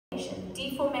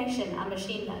deformation and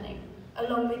machine learning,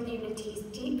 along with Unity's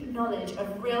deep knowledge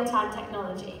of real-time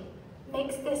technology,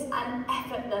 makes this an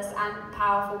effortless and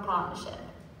powerful partnership.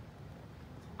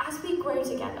 As we grow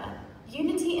together,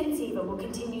 Unity and Ziva will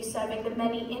continue serving the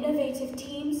many innovative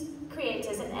teams,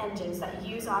 creators and engines that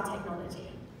use our technology.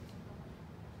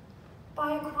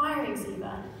 By acquiring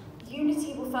Ziva,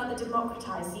 Unity will further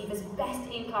democratize Ziva's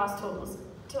best-in-class tools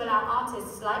to allow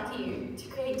artists like you to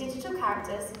create digital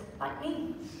characters like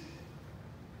me.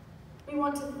 We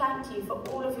want to thank you for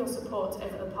all of your support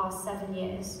over the past 7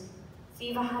 years.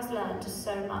 Ziva has learned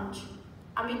so much,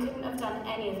 and we couldn't have done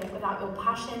any of it without your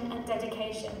passion and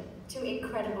dedication to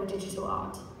incredible digital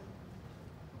art.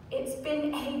 It's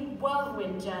been a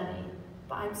whirlwind journey,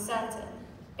 but I'm certain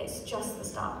it's just the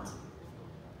start.